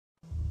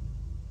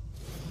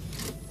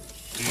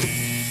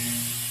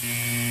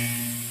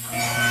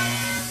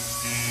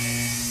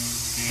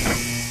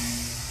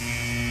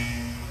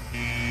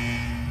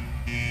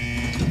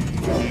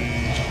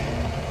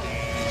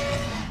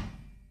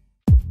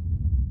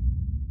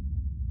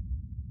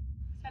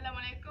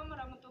Assalamualaikum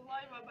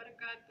warahmatullahi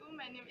wabarakatuh.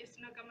 My name is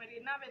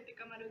QAMARINA binti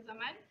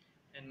Kamaruzaman.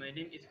 And my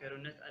name is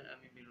KHAIRUNNAS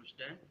Al-Amin bin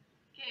Rushdan.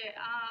 Okay,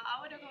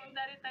 our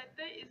documentary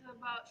title is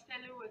about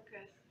stellar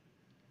workers.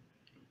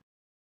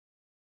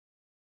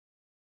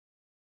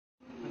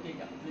 Okey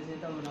Kak, boleh saya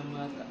tahu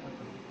nama Kak apa?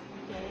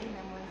 Okey,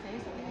 nama saya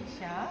Siti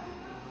Aisyah.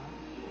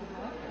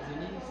 Kat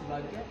sini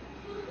sebagai?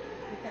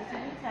 Dekat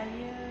sini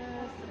saya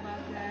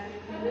sebagai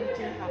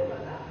manager hub.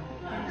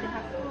 Manager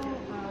hub tu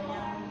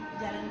yang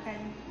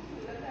jalankan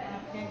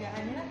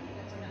perniagaan ni lah.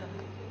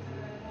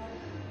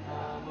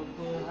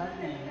 Berapa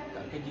hari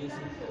Kak kerja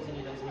kat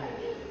sini dalam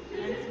seminggu?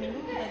 Dan seminggu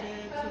kita ada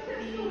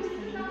cuti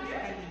seminggu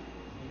sekali.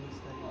 Seminggu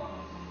sekali.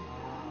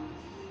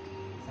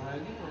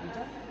 Sehari berapa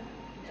jam?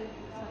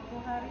 Satu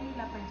hari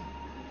 8 jam.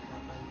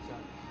 8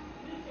 jam.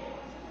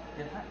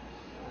 Rehat?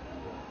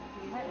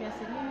 Rehat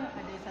biasanya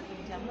ada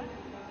 1 jam lah.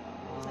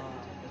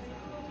 1 jam.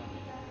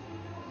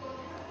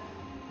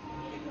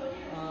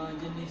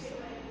 Jenis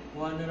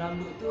warna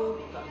rambut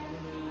tu Kak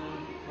guna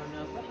warna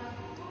apa?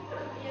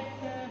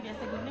 Kita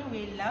biasa guna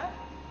Wela.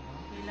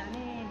 Wela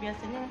ni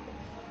biasanya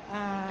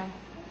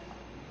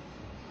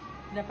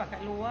dapat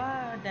kat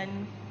luar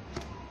dan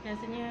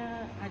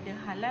biasanya ada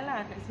halal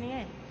lah kat sini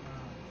kan.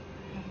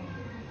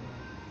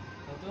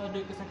 Lepas tu ada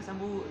kesan-kesan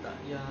buruk tak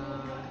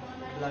yang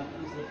berlaku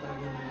selepas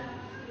guna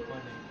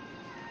warna?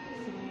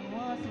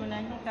 Semua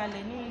sebenarnya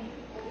colour ni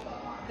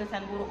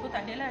kesan buruk tu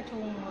tak ada lah.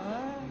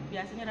 Cuma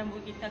biasanya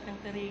rambut kita akan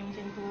kering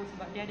macam tu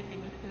sebab dia ada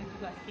chemical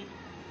juga sikit.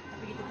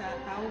 Tapi kita tak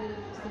tahu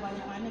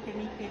sebanyak mana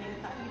chemical dia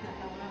letak tu, kita tak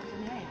tahu lah macam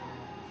ni kan.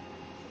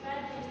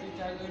 Lepas tu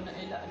cara nak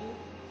elak dia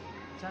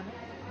macam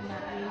mana?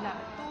 Nak elak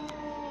tu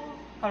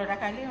kalau dah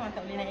colour memang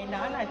tak boleh nak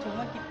elak lah.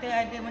 Cuma kita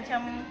ada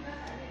macam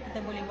kita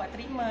boleh buat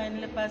treatment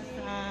lepas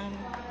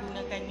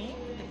gunakan ni.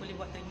 Kita boleh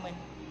buat treatment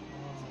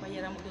supaya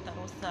rambut tu tak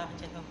rosak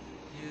macam tu.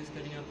 Dia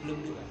sekali dengan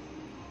pelembut lah?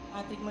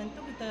 Treatment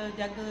tu kita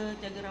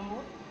jaga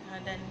rambut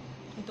dan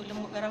untuk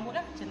lembutkan rambut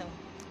lah macam tu.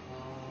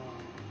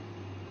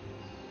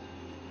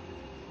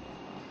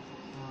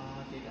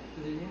 Okey Kak,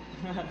 tu saja.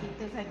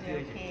 Itu saja.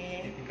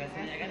 Okey. Terima kasih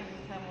banyak kan.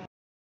 Sama.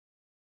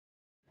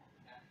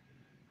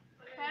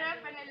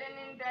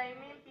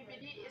 Phenylphalenyl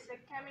PPD is a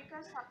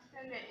chemical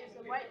substance that is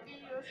widely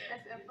used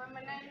as a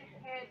permanent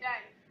hair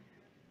dye.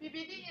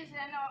 PPD is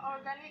an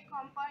organic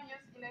compound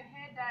used in a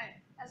hair dye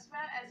as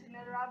well as in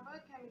a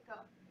rubber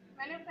chemical.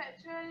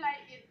 Manufacturers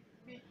like it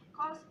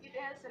because it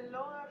has a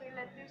lower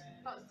relative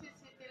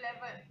toxicity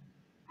level,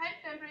 high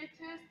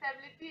temperature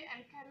stability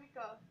and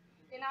chemical.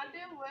 In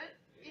other words,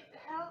 it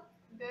helps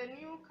the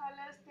new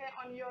color stay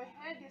on your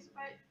hair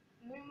despite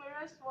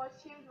numerous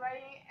washing,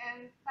 drying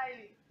and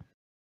styling.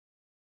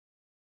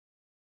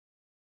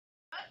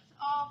 Modes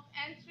of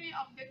entry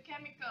of the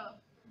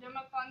chemical: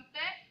 dermal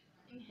contact,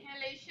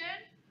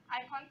 inhalation,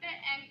 eye contact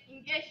and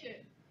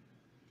ingestion.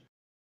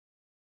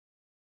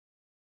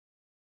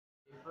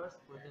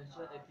 First,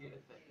 potential acute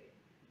effect.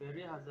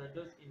 Very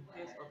hazardous in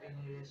case of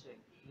inhalation,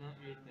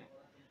 non-irritant.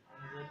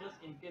 Hazardous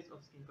in case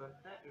of skin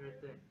contact,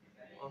 irritant.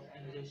 Of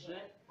ingestion,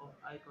 of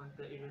eye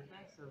contact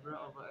irritant, several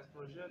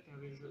overexposure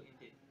can result in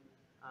death.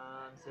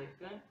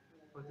 Second,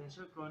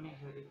 potential chronic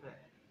hair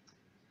effect.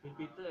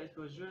 Repeated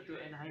exposure to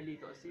an highly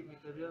toxic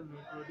material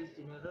may produce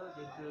general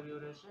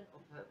deterioration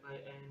of hair by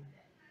an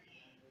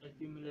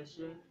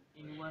accumulation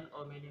in one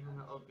or many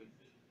human organs.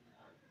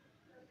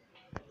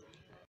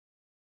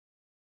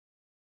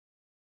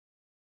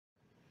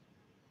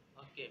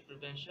 Okay,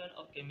 prevention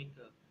of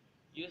chemical.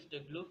 Use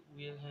the glove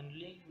while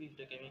handling with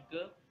the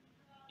chemical.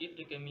 If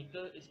the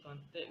chemical is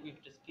contact with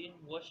the skin,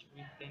 wash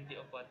with plenty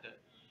of water.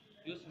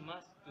 Use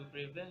mask to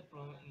prevent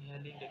from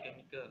inhaling the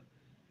chemical.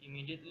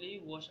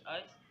 Immediately wash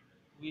eyes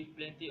with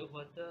plenty of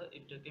water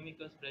if the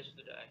chemical splash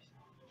to the eyes.